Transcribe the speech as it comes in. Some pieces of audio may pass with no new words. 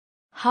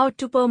How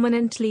to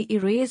permanently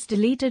erase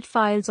deleted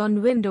files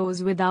on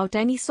Windows without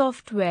any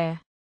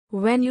software.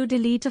 When you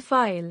delete a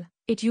file,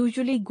 it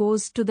usually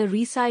goes to the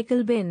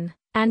recycle bin,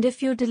 and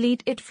if you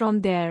delete it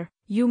from there,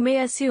 you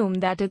may assume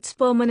that it's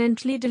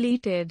permanently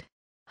deleted.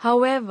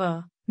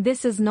 However,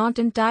 this is not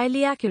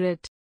entirely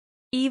accurate.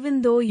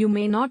 Even though you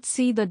may not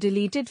see the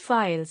deleted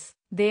files,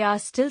 they are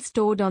still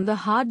stored on the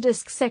hard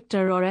disk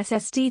sector or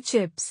SSD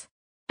chips,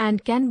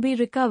 and can be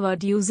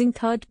recovered using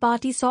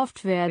third-party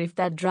software if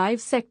that drive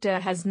sector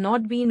has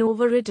not been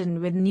overwritten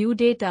with new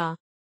data.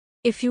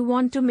 If you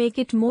want to make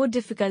it more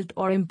difficult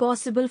or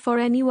impossible for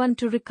anyone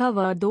to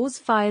recover those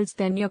files,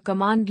 then your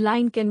command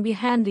line can be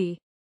handy.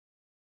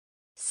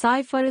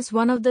 CIPHER is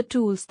one of the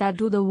tools that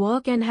do the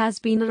work and has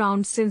been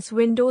around since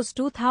Windows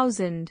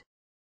 2000.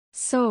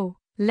 So,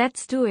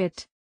 let's do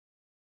it.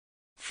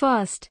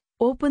 First,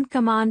 open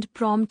command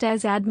prompt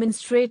as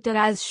administrator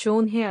as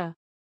shown here.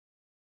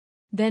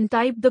 Then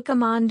type the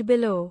command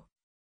below.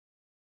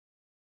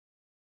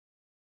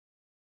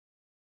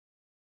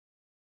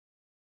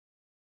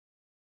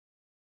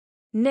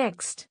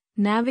 Next,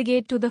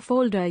 navigate to the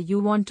folder you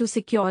want to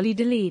securely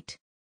delete.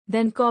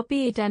 Then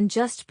copy it and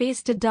just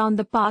paste it down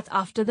the path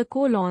after the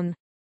colon,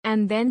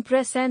 and then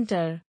press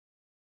enter.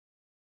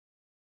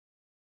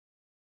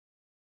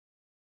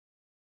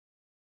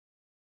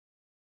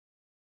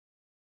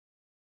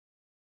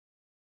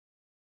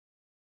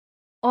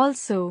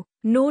 Also,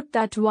 note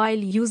that while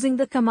using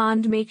the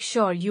command, make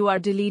sure you are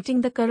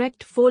deleting the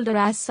correct folder,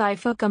 as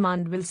CIPHER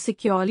command will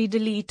securely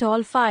delete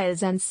all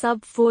files and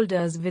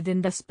subfolders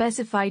within the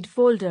specified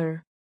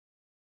folder.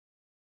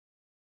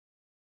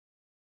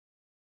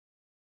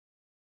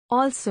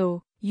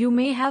 Also, you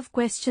may have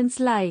questions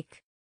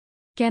like,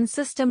 can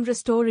System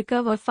Restore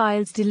recover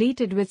files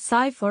deleted with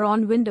CIPHER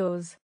on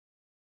Windows?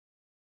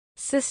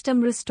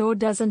 System Restore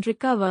doesn't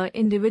recover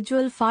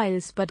individual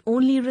files but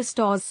only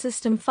restores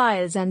system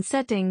files and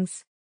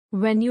settings.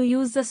 When you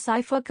use the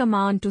CIPHER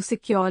command to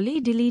securely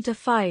delete a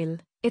file,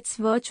 it's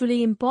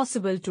virtually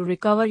impossible to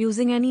recover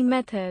using any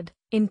method,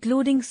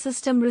 including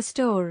System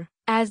Restore,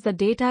 as the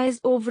data is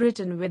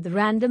overwritten with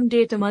random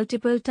data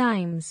multiple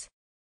times.